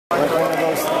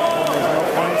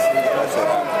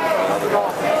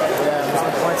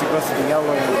requested the yellow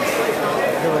ones.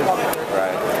 He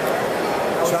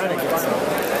was trying to get some.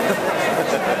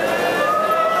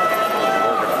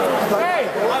 Hey,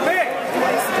 I'm in.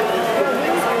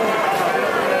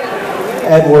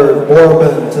 Edward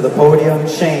Borbin to the podium,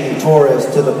 Shane Torres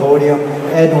to the podium,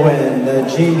 Edwin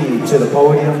Najimi to the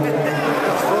podium.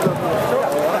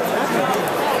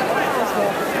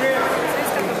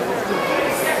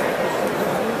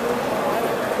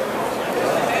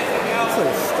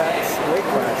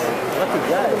 Lucky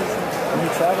guys. When you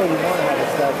travel, you want to have a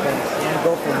stack bench. You want to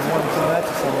go from 1 to 2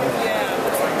 matches somewhere.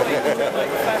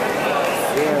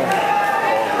 Yeah.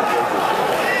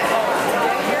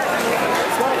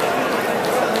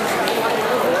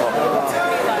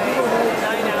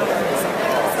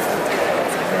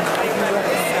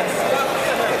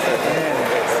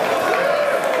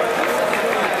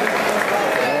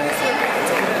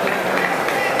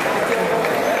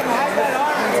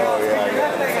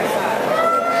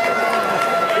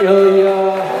 Ilya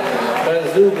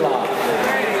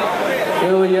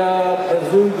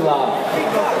Bazugla,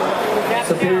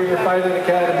 Superior Fighting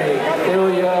Academy,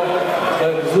 Ilya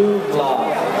Bazugla.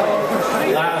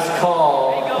 Last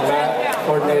call, mat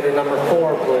coordinator number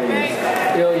 4, please.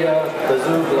 Ilya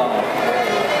Bazugla.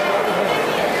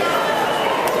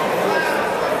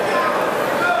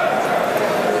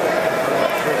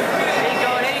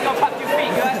 There you go, pop your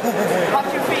feet, good. Pop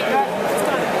your feet, good.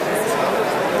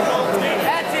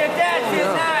 That's it,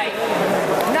 nice.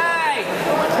 Nice.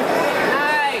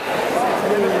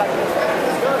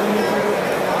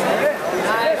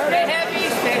 Nice, stay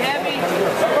heavy.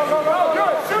 Go,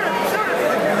 good, shoot it.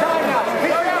 Time now,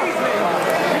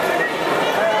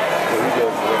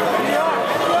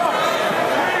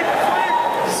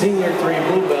 Senior 3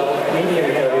 blue belt, medium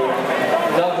heavy,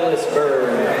 Douglas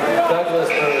Bird,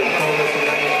 coalition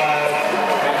 95,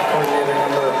 mat coordinator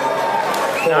number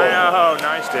 4. Oh,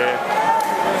 nice, Dave.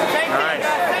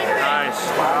 Nice.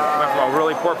 Went from a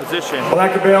really poor position.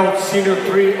 Black belt, senior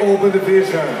 3, open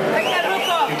division.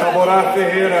 Itabora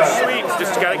Ferreira. Sweeps,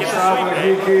 just gotta get the Gustavo, sweep.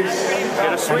 Enriquez.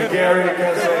 Get a sweep. Gary,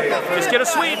 Just get a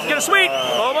sweep.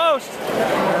 Almost.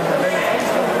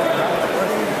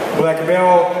 Black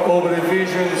belt, open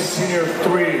division, senior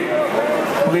 3.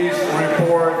 Please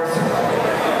report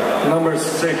number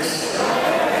 6.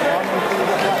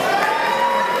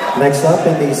 Next up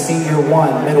in the Senior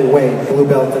 1 middleweight blue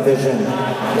belt division,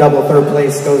 double third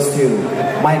place goes to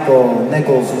Michael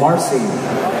Nichols Marcy.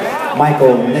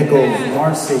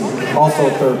 Also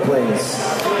third place,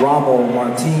 Rommel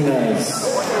Martinez.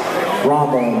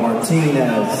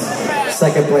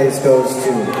 Second place goes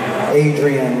to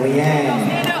Adrian Liang.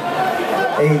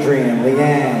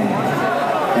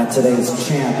 And today's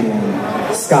champion,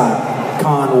 Scott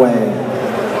Conway.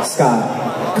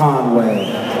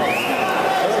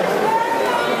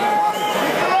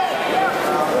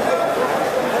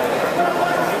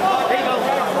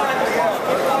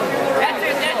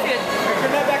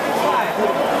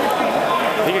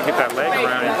 He could get that leg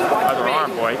around his other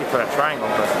arm, boy. He could put that triangle.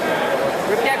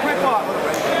 Rip that grip off.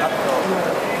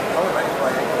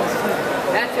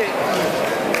 That's it.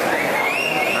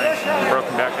 Nice.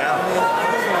 Broken back down.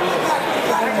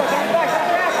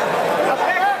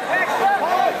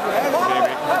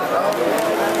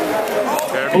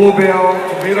 Blue belt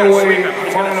to middleweight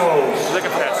finals.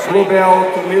 Blue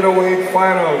belt to middleweight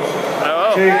finals.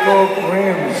 Jacob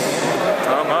Rims.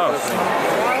 Almost.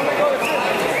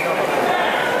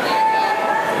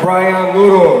 Brian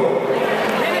Luro.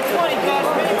 Minute 20, guys.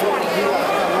 Minute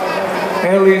 20.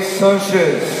 Ellie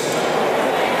Sanchez.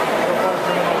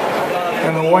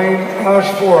 And Wayne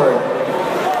Ashford.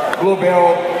 Blue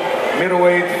belt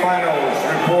middleweight finals.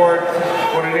 Report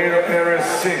coordinator area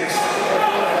 6.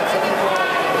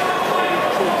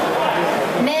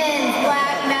 Men's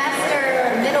Black Master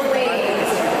middleweight.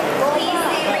 Police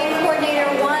ring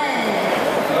coordinator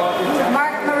 1.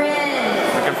 Mark Marin.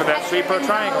 Looking for that sweeper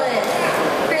triangle.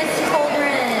 Chris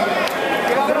Holdren.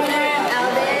 Bruno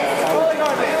Alves.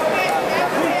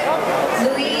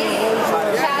 Luis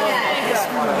Chagas.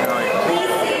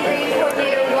 Police ring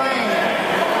coordinator 1.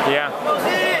 Yeah.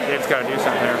 Dave's got to do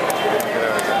something there.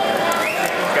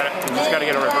 He's got to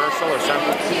get a reversal or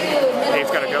something.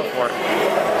 Dave's got to go for it.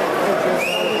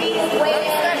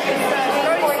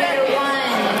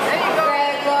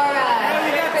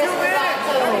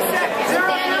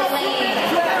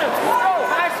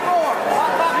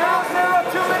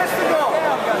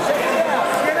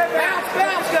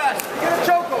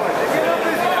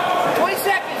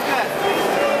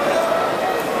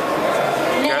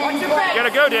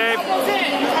 Go, Dave.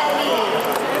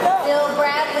 Bill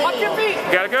Bradley.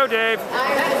 Gotta go, Dave.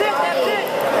 That's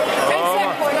it.